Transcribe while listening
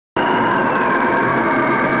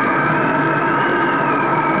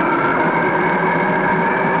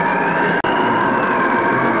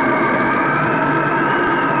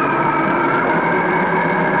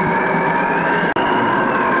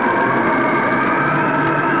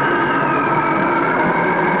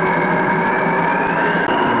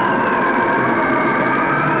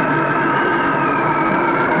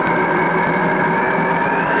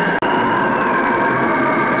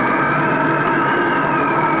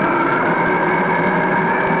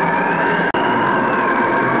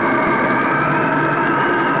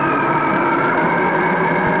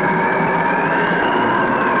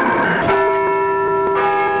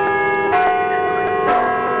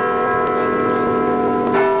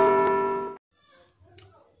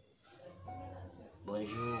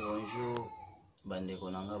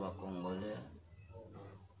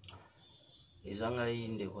ezanga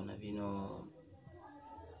inde kona bino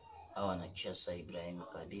awa na Kinshasa Ibrahim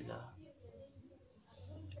Kabila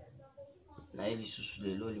na eli susu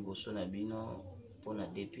lelo liboso na bino pona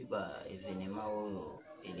depuis ba événement oyo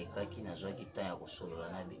elekaki nazwaki temps ya kosolola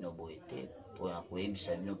na bino boete pona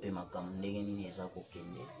koyebisa bino pe makambo ndenge nini eza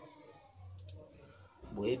kokende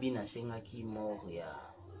boyebi nasengaki mort ya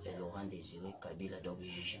Laurent Désiré Kabila donc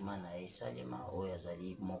jugement na esalema oyo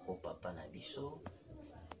azali moko papa na biso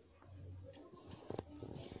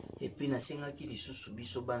et puis nasengaki lisusu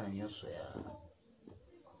biso bana nyonso ya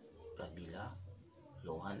Kabila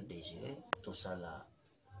Laurent Désiré tosala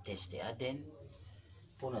test ADN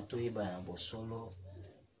pona toyeba na bosolo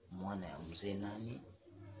mwana ya mzee nani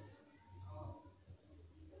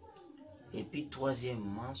et puis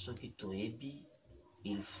troisièmement soki toyebi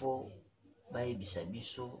il faut bayebisa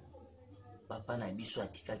biso papa na biso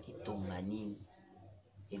atikaki tonga nini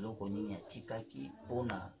eloko nini atikaki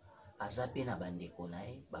pona aza pe na bandeko na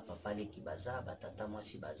ye bapapa leki baza batata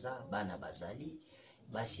mwasi baza bana bazali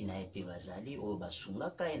basi na ye pe bazali oyo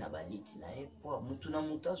basungaka ye na baliti na ye po mutu na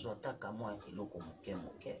mutu azwa ataka mwa eloko moke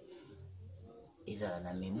moke ezala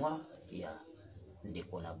na mémoire ya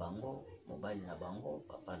ndeko na bango mobali na bango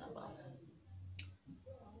papa na bango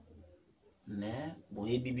mais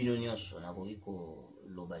boyebi bino nyonso nakoki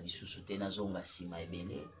koloba lisusu te nazonga nsima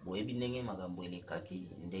ebele boyebi ndenge makambo elekaki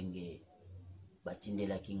ndenge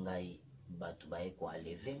batindelaki ngai bato baye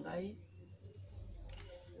koaleve ngai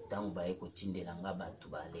ntango baye kotindela nga bato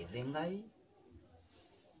baaleve ngai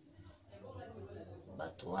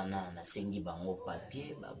bato wana nasengi bango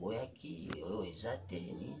papier baboyaki oyo eza te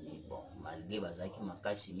nini bon malgré bazalaki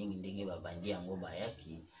makasi mingi ndenge babandi yango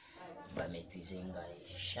bayaki bametrize ngai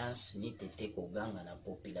chance ni tete koganga na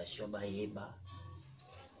population bayeba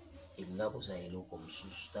elinga koza eloko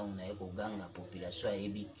mosusu ntango naye koganga population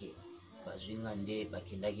ayebi ke bazwi nga nde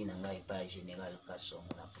bakendaki na ngai epai ya général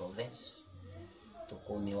Kasongo na province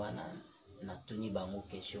tokomi wana natuni bango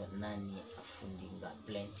question nani afundi nga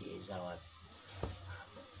plainte eza wapi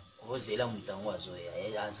ozela mutango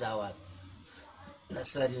azoya aza wapi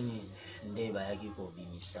nasali nini nde bayaki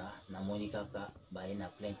kobimisa namoni kaka baye na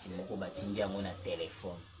plainte moko batindi yango na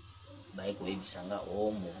telefone baye koyebisa nga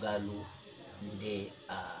o Mugalu nde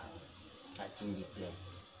atindi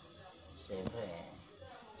plainte c'est vrai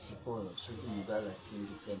sikoyo soki Mugalu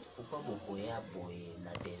atindi plainte pourquoi bokoya boye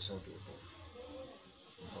na désordre bon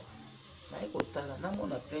naye kotala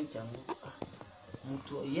namona plainte yango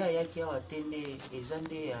mutu ya yaki awa te nde eza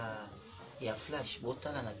nde ya flash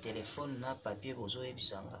botala na telefone na papier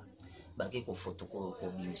bozoyebisa nga bake kofoto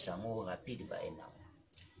kobimisa ngo rapide baye nango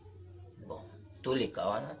bon toleka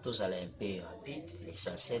wana tozala un peu rapide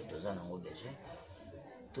l'essentiel toza nango besoin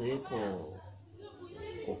toye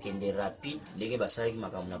kokende rapide ndenge basalaki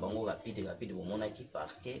makambo na bango rapide bomonaki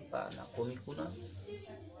parquet pa nakomi kuna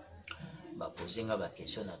bapose nga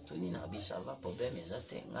bakestion na tuni na bisa va problème eza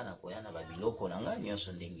te nga nakoya na babiloko na nga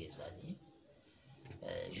nyonso ndenge ezali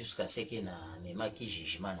jusqu'à ce que na memaki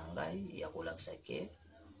jugement na ngai ya kolakisa ke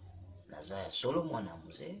naza ya solo mwana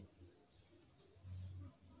mzee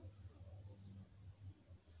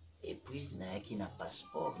et puis nayaki na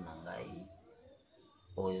passeport na ngai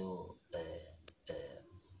oyo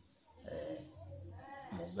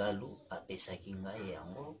Mugalu apesaki ngai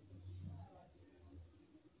yango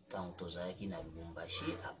ntango tozalaki na Lubumbashi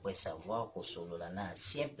après savoir kosolola na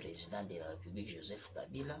ancien président de la République Joseph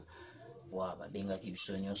Kabila wa babengaki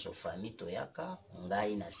biso nyonso famille toyaka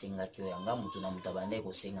ngai nasengaki oyo yanga mutu na mutu abandaki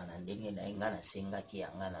kosenga na ndenge na ye ngai nasengaki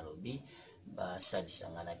yanga nalobi basalisa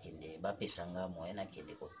nga nakende bapesa nga moyen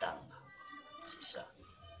nakende kotanga c'est ça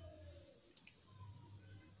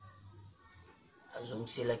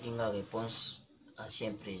azongiselaki nga réponse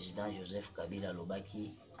ancien président Joseph Kabila alobaki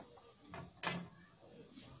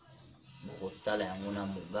bokotala yango na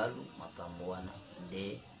Mugalu makambo wana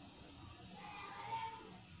nde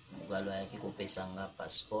Mugalu ayaki kopesa nga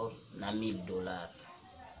passeport na $1000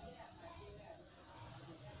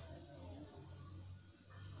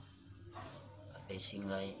 apesi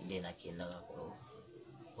ngai nde nakendaka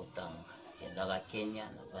kotanga kendaka Kenya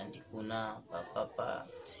navandi kuna papa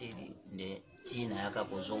sili nde tina yaka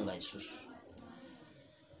kozonga lisusu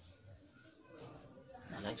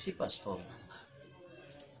nalakisi passeport nanga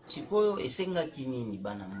sikoyo esengaki nini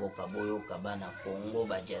bana mboka boyoka bana Congo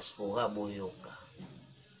ba diaspora boyoka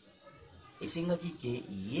esengaki ke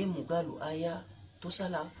ye Mugalu aya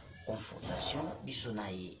tosala confrontation biso na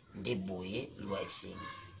ye nde boye loi esengi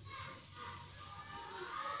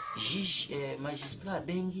juge magistrat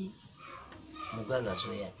bengi Mugalu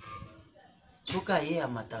azoya te soka ye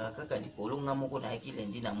amataka kaka likolo nga moko na yaki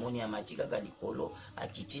lendi na moni amati kaka likolo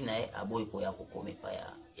akiti na ye aboyi koya kokome pa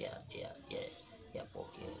ya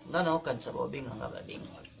procureur ngana okanisa babenga nga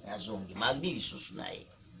babenga nazongi mardi lisusu na ye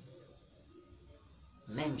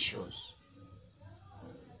même chose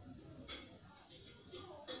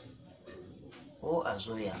o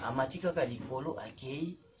azoya amati kaka likolo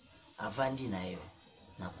akei avandi na yo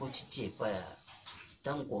nakoti ti epai ya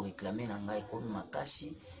ntango koreklame na ngai ekomi makasi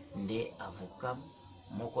nde avocat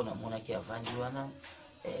moko namonaki avandi wana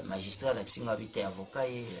magistrat alakisi nga bite avocat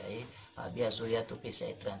ye abi azoya topesa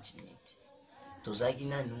ye 30 minutes tozalaki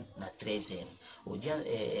nanu na 13h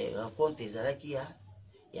rencontre ezalaki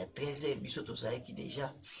ya 13h biso tozalaki deja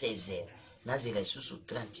 16h nazela lisusu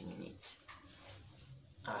 30 minutes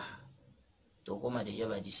tokoma deja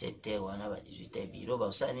ba 17h wana ba 18h biro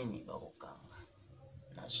baosala nini bakokanga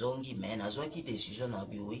nazongi me nazwaki décision na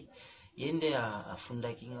biwi yende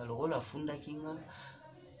afundaki nga lokola afundaki nga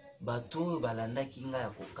bato oyo balandaki nga ya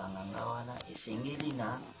kokanga nga wana esengeli na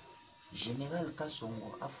général Kasongo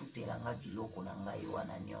afutela nga biloko na ngai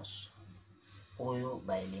wana nyonso oyo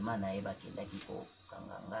baelema na ye bakendaki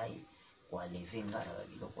kokanga ngai koaleve nga na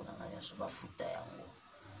babiloko na ngai nyonso bafuta yango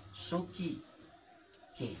soki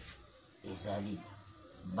ke ezali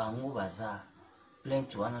bango baza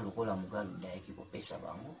plainte wana lokola mugalu dayaki kopesa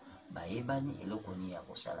bango bayebani eloko ni ya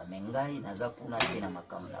kosala me ngai naza kuna te na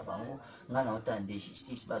makambo na bango ngai naota nde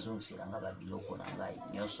justice bazongisela nga babiloko na ngai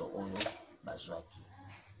nyonso oyo bazwaki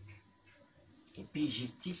epuis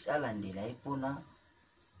justice alandela ye mpona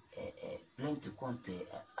plainte contre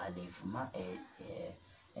enlèvement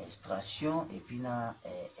extraction epuis na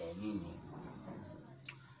nini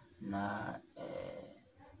na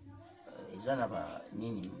eza na ba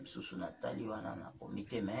nini mosusu natali wana na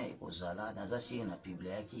komite me ekozala naza siri na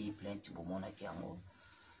publiaki plainte bomonaki yango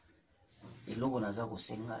eloko naza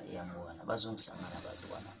kosenga yango wana bazongisanga na bato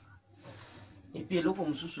wana epuis eloko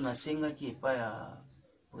mosusu nasengaki epai ya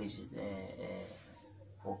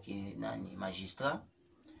nani magistrat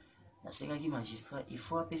nasengaki magistrat il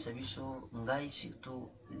faut apesa biso ngai surtout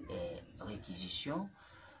réquisition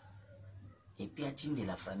epuis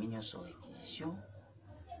atindela famille nyonso réquisition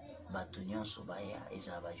bato nyonso baya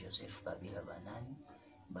eza ba Joseph Kabila banani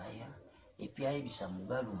baya epuis ayebisa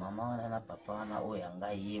mugalu mama wana na papa wana oyo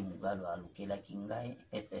ngai ye mugalu alukelaki ngai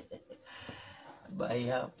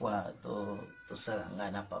baya kwa tosala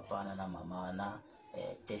ngai na papa wana na mama wana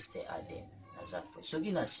test ADN naza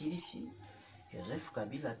soki na silisi Joseph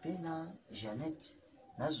Kabila pe na Jeannette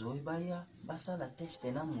na Zoe baya basala test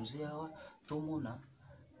na musée awa tomona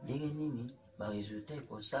ndenge nini ba résultat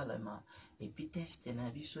ekosalama epuis test na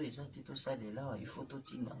biso eza te tosalela awa il faut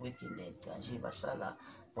totinda ngo ekende étranger basala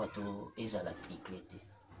po ezala tricle te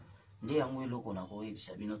nde yango eloko na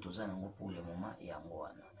koyebisa bino toza nango pour le moment yango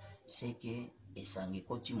wana seke esangi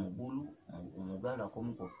koti mobulu mugalu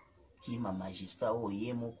akomi kokima magistrat oyo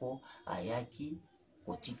ye moko ayaki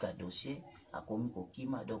kotika dossier akomi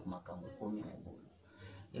kokima donc makambo ekomi mobulu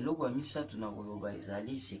eloko ya misato na koloba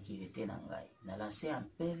ezali sécurité na ngai na lancé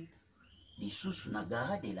appel lisusu na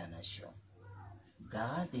garde de la nation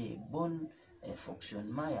garde de bon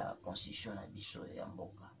fonctionnement ya constitution na biso ya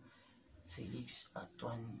mboka Felix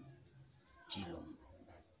Antoine Tshilombo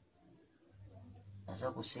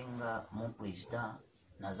naza kosenga mon président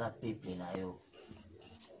naza peuple na yo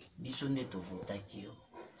biso nde tovotaki yo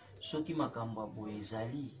soki makambo boye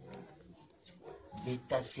ezali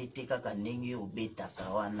beta sete kaka ndenge obetaka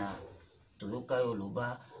wana toyoka yo loba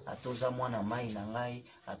atoza mwana mai na ngai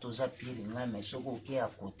atoza pire ngai mais soki oke à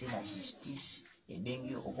côté na justice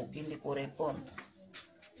ebengi okokende korépondre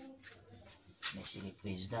monsieur le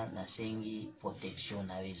président nasengi protection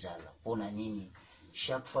na yo ezala mpona nini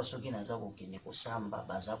chaque fois soki naza kokende kosamba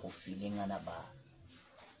baza kofile nga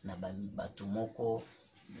na bato moko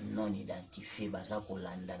non identifié baza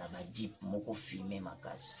kolanda na badip moko filme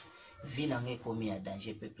makasi vi na ngai ekomi ya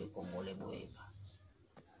danger peuple congolais boyeba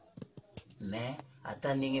mais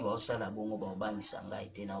ata ndenge baosala bongo baobangisa ngai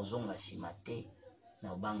te naozonga nsima te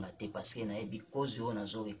naobanga te parce que nayebi cause oyo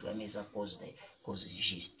nazoreklame eza cause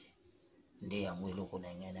juste nde yango eloko na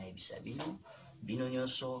ngai nayebisa bino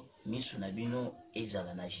nyonso misu na bino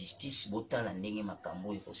ezala na justice botala ndenge makambo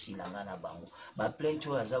oyo ekosila nga na bango baplainte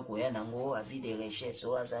oyo aza koya nango avis de recherche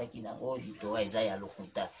oyo azalaki nango auditora eza ya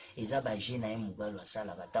lokuta eza baje na ye mugalu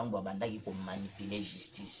asalaka ntango babandaki komanipule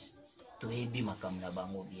justice toyebi makambo na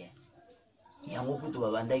bango bien yango kutu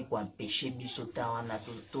babandaki koempêche biso ta wana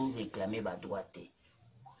toreklame badroit te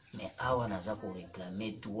mais awa naza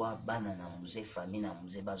koreklame droit bana na musée famille na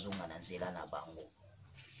musée bazonga na nzela na bango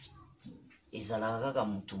ezalaka kaka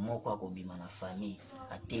mutu moko akobima na famille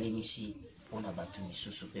atelemisi mpona bato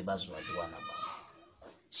misusu mpe bazwa droit na bango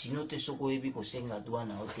sino te soki oyebi kosenga droit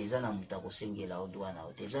na yo te eza na mutu akosengela yo droit na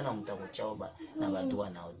yo te eza na mutu akotya yo na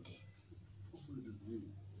badroit na yo te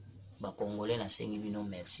ba Congolais na sengi bino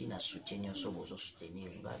merci na soutien nyonso bozo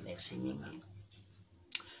soutenir nga merci mingi.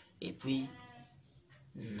 Et puis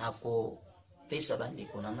nako pesa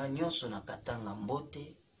bandeko na nga nyonso na Katanga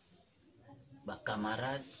mbote, ba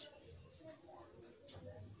camarade,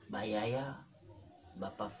 ba yaya, ba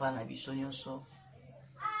papa na biso nyonso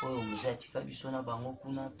oyo muzatika biso na bango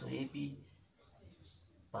kuna toyebi.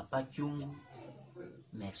 Papa Kyungu,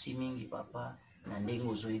 merci mingi papa na ndenge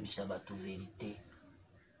ozoyebisa bato verité.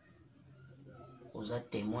 Oza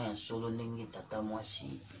témoin ya solo ndenge tata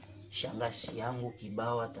mwasi shangasi yangu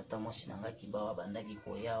Kibawa, tata mwasi nanga Kibawa bandaki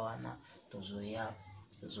koya wana tozoya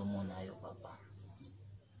tozomona yo papa.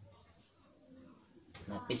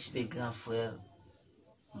 Na pesi grand frère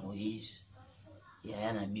Moïse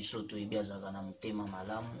yaya na biso toyebi azalaka na motema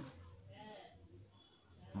malamu,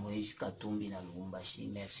 Moïse Katumbi na Lubumbashi,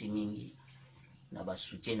 merci mingi na ba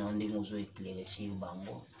soutien na ndenge ozo éclaircir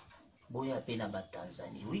bango. Boya pe na ba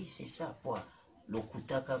Tanzanie, oui c'est ça poa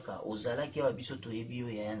lokuta kaka ozalaki wa biso toyebi yo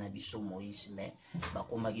yaya na biso Moïse, mais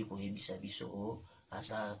bakomaki koyebisa biso o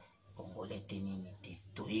asa Congolais te nini te,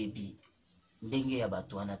 toyebi ndenge ya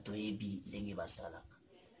bato wana, toyebi ndenge basalaka.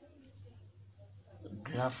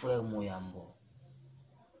 Grand frère Moyambo,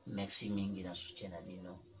 merci mingi na soutien na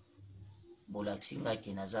bino. Bolakisi nga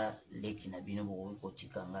ke naza leki na bino bokoki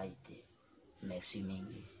kotika ngai te, merci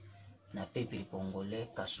mingi. Na peuple congolais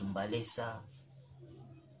Kasumbalesa,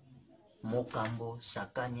 Mokambo,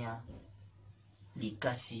 Sakanya,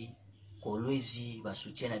 Likasi, Kolwezi, ba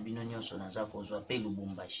soutien na bino nyonso naza kozwa pe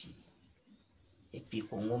Lubumbashi. Et puis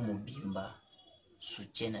Congo mobimba,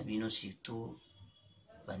 soutien na bino surtout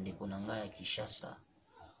bandeko na ngai ya Kinshasa.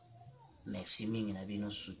 Merci mingi na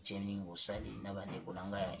bino soutien mingi bosali na bandeko na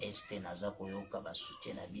ngai ya Este naza koyoka ba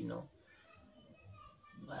soutien na bino.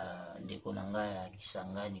 Bandeko na ngai ya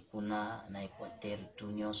Kisangani kuna na Equateur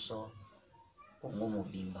tout nyonso Congo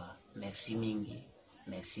mobimba, merci mingi.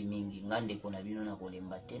 Merci mingi. Ngandeko na bino na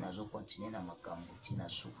kolemba te nazo continuer na makambo tina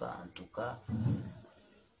suka. En tout cas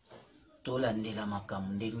tolandela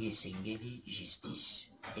makambo ndenge esengeli,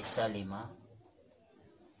 justice esalema,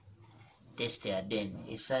 test ya ADN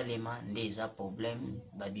esalema nde eza problème.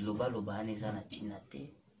 Babiloba loba ane eza na tina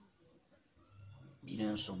te, bino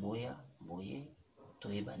nyonso boya boye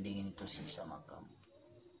toyeba ndenge ni tosilisa makambo.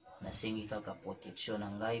 Nasengi kaka protection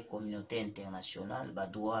na ngai communauté internationale, ba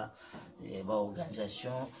droit ba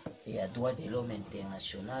organisation ya droit de l'homme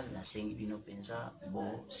international. Nasengi bino penza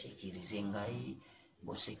bo sécuriser ngai,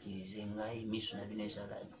 bo sécuriser ngai, miso na bino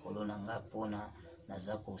ezala likolo na ngai pona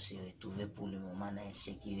naza ko se retrouver pour le moment na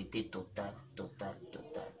insécurité totale.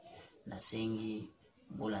 Nasengi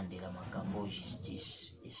bolandela makambo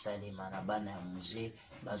justice esalema na bana ya musée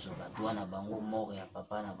bazwa badwa na bango, mort ya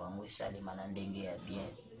papa na bango esalema na ndenge ya bien.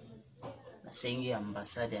 Nasengi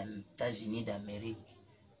ambassade ya États-Unis d'Amérique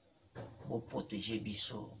bo protéger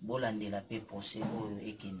biso, bolandela pe procès oyo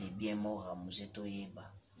ekende bien, mort ya musée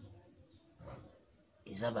toyeba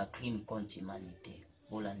eza ba crime contre humanité,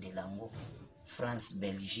 bolandela ngo. France,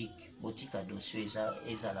 Belgique, botika dossier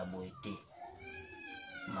ezala boete.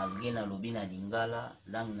 Malgré na lobi na lingala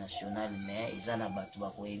langue nationale, mais eza na bato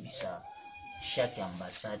bakoyebisa chaque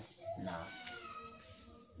ambassade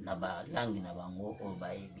na ba langue na bango oyo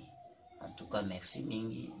bayebi. En tout cas merci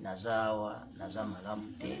mingi. Naza awa naza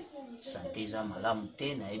malamu te, santé eza malamu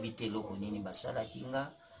te, nayebi te eloko nini basalaki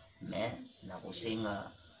nga, mais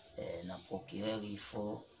nakosenga na procureur il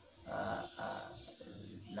faut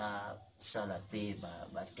na sala pe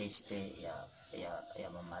ba test ya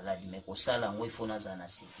ba malade, mais ko sala ngo il faut naza na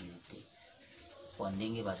sécurité. Kwa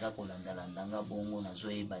ndenge baza kolandalanda nga bongo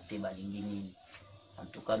nazoyeba te balingi nini. En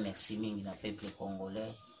tout cas merci mingi na peuple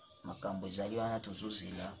congolais. Makambo ezali wana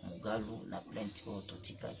tozozela mugalu na plainte oyo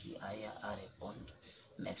totikaki aya a répondre.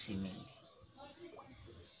 Merci mingi.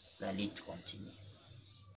 La lutte continue.